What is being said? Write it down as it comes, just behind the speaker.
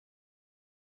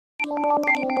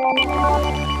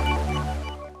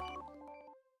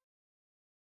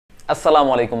আসসালামু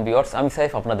আলাইকুম ভিউয়ার্স, আমি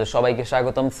সাইফ। আপনাদের সবাইকে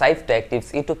স্বাগতম সাইফ টেক টিপস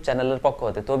ইউটিউব চ্যানেলের পক্ষ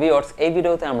হতে। তো ভিউয়ার্স, এই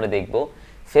ভিডিওতে আমরা দেখব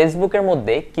ফেসবুকের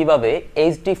মধ্যে কিভাবে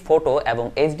এইচডি ফটো এবং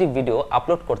এইচডি ভিডিও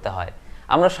আপলোড করতে হয়।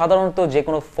 আমরা সাধারণত যে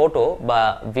কোনো ফটো বা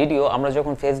ভিডিও আমরা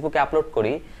যখন ফেসবুকে আপলোড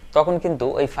করি তখন কিন্তু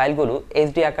ওই ফাইলগুলো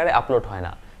এইচডি আকারে আপলোড হয়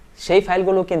না, সেই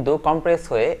ফাইলগুলো কিন্তু কম্প্রেস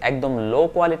হয়ে একদম লো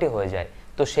কোয়ালিটি হয়ে যায়।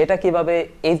 তো সেটা কিভাবে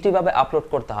এইচডি ভাবে আপলোড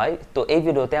করতে হয় তো এই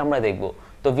ভিডিওতে আমরা দেখব।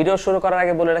 তো ভিডিও শুরু করার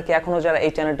আগে বলে রাখি, এখনও যারা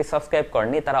এই চ্যানেলটি সাবস্ক্রাইব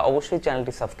করেননি তারা অবশ্যই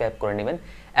চ্যানেলটি সাবস্ক্রাইব করে নেবেন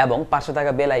এবং পাশে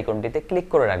থাকা বেল আইকনটিতে ক্লিক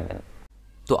করে রাখবেন।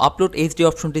 তো আপলোড এইচডি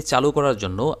অপশনটি চালু করার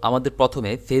জন্য আমাদের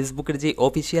প্রথমে ফেসবুকের যে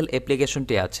অফিসিয়াল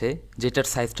অ্যাপ্লিকেশনটি আছে, যেটার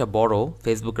সাইজটা বড়,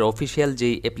 ফেসবুকের অফিসিয়াল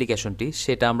যেই অ্যাপ্লিকেশনটি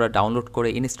সেটা আমরা ডাউনলোড করে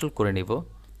ইনস্টল করে নিব।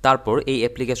 তারপর এই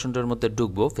অ্যাপ্লিকেশনটার মধ্যে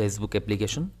ঢুকবো, ফেসবুক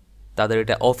অ্যাপ্লিকেশন, তাদের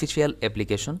এটা অফিসিয়াল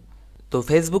অ্যাপ্লিকেশন। তো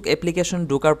ফেসবুক অ্যাপ্লিকেশন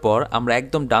ঢোকার পর আমরা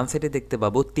একদম ডান সাইডে দেখতে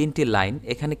পাবো তিনটি লাইন,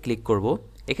 এখানে ক্লিক করব।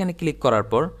 এখানে ক্লিক করার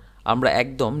পর আমরা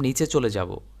একদম নিচে চলে যাব।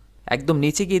 একদম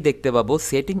নিচে গিয়ে দেখতে পাবো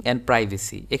সেটিং অ্যান্ড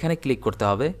প্রাইভেসি, এখানে ক্লিক করতে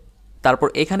হবে। তারপর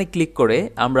এখানে ক্লিক করে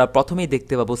আমরা প্রথমেই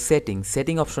দেখতে পাবো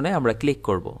সেটিং অপশনে আমরা ক্লিক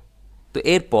করব। তো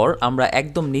এরপর আমরা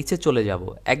একদম নিচে চলে যাব।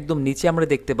 একদম নিচে আমরা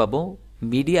দেখতে পাবো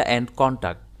মিডিয়া অ্যান্ড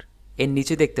কন্ট্যাক্ট, এর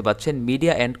নিচে দেখতে পাচ্ছেন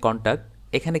মিডিয়া অ্যান্ড কন্ট্যাক্ট,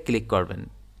 এখানে ক্লিক করবেন।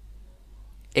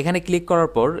 এখানে ক্লিক করার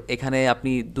পর এখানে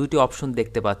আপনি দুইটি অপশন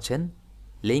দেখতে পাচ্ছেন,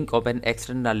 লিঙ্ক ওপেন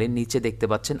এক্সটার্নালি, নিচে দেখতে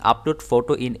পাচ্ছেন আপলোড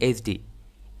ফটো ইন এইচডি,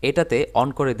 এটাতে অন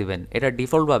করে দিবেন। এটা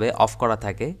ডিফল্টভাবে অফ করা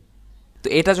থাকে। তো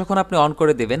এটা যখন আপনি অন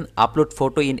করে দেবেন আপলোড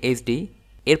ফটো ইন এইচডি,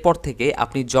 এরপর থেকে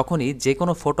আপনি যখনই যে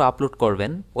কোনো ফটো আপলোড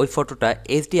করবেন ওই ফটোটা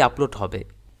এইচডি আপলোড হবে।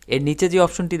 এর নিচে যে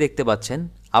অপশনটি দেখতে পাচ্ছেন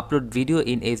আপলোড ভিডিও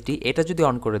ইন এইচডি, এটা যদি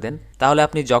অন করে দেন তাহলে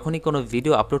আপনি যখনই কোনো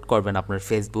ভিডিও আপলোড করবেন আপনার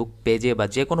ফেসবুক পেজে বা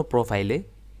যে কোনো প্রোফাইলে,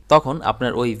 তখন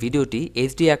আপনার ওই ভিডিওটি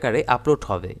এইচডি আকারে আপলোড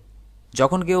হবে।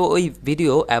 যখন কেউ ওই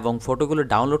ভিডিও এবং ফটোগুলো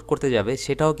ডাউনলোড করতে যাবে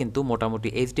সেটাও কিন্তু মোটামুটি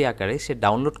এইচডি আকারে সে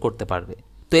ডাউনলোড করতে পারবে।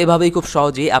 তো এভাবেই খুব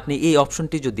সহজেই আপনি এই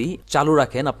অপশনটি যদি চালু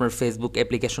রাখেন আপনার ফেসবুক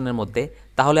অ্যাপ্লিকেশনের মধ্যে,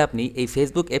 তাহলে আপনি এই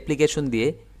ফেসবুক অ্যাপ্লিকেশন দিয়ে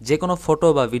যে কোনো ফটো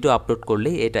বা ভিডিও আপলোড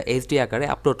করলেই এটা এইচডি আকারে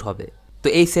আপলোড হবে। তো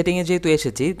এই সেটিংয়ে যেহেতু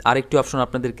এসেছি, আরেকটি অপশন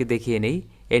আপনাদেরকে দেখিয়ে নেই।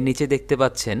 এর নিচে দেখতে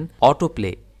পাচ্ছেন অটো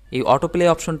প্লে। এই অটো প্লে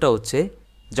অপশনটা হচ্ছে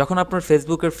যখন আপনার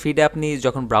ফেসবুকের ফিডে আপনি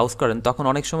যখন ব্রাউজ করেন তখন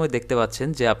অনেক সময় দেখতে পাচ্ছেন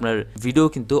যে আপনার ভিডিও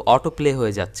কিন্তু অটো প্লে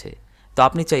হয়ে যাচ্ছে। তো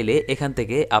আপনি চাইলে এখান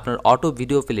থেকে আপনার অটো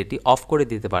ভিডিও প্লেটি অফ করে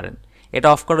দিতে পারেন। এটা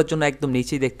অফ করার জন্য একদম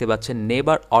নিচেই দেখতে পাচ্ছেন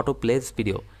নেভার অটো প্লেস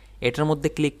ভিডিও, এটার মধ্যে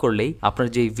ক্লিক করলেই আপনার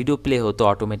যেই ভিডিও প্লে হতো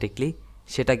অটোমেটিকলি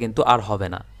সেটা কিন্তু আর হবে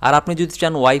না। আর আপনি যদি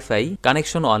চান ওয়াইফাই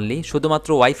কানেকশন অনলি, শুধুমাত্র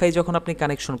ওয়াইফাই যখন আপনি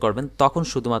কানেকশন করবেন তখন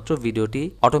শুধুমাত্র ভিডিওটি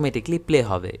অটোমেটিকলি প্লে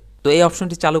হবে। তো এই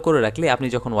অপশনটি চালু করে রাখলে আপনি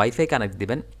যখন ওয়াইফাই কানেক্ট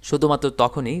দিবেন শুধুমাত্র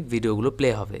তখনই ভিডিওগুলো প্লে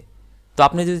হবে। তো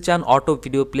আপনি যদি চান অটো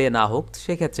ভিডিও প্লে না হোক,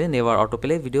 সেক্ষেত্রে never auto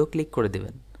play video click করে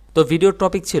দেবেন। তো ভিডিওর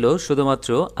টপিক ছিল শুধুমাত্র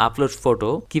আপলোড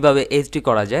ফটো কিভাবে এইচডি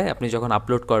করা যায় আপনি যখন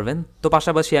আপলোড করবেন। তো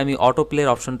পাশাপাশি আমি অটো প্লের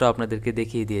অপশনটা আপনাদেরকে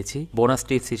দেখিয়ে দিয়েছি বোনাস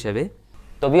টিপস হিসেবে।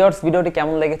 তো ভিউয়ার্স, ভিডিওটি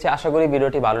কেমন লেগেছে? আশা করি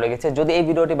ভিডিওটি ভালো লেগেছে। যদি এই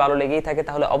ভিডিওটি ভালো লেগেই থাকে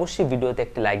তাহলে অবশ্যই ভিডিওতে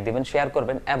একটি লাইক দিবেন, শেয়ার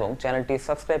করবেন এবং চ্যানেলটি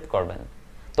সাবস্ক্রাইব করবেন।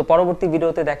 তো পরবর্তী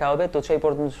ভিডিওতে দেখা হবে। তো সেই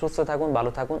পর্যন্ত সুস্থ থাকুন,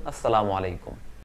 ভালো থাকুন। আসসালামু আলাইকুম।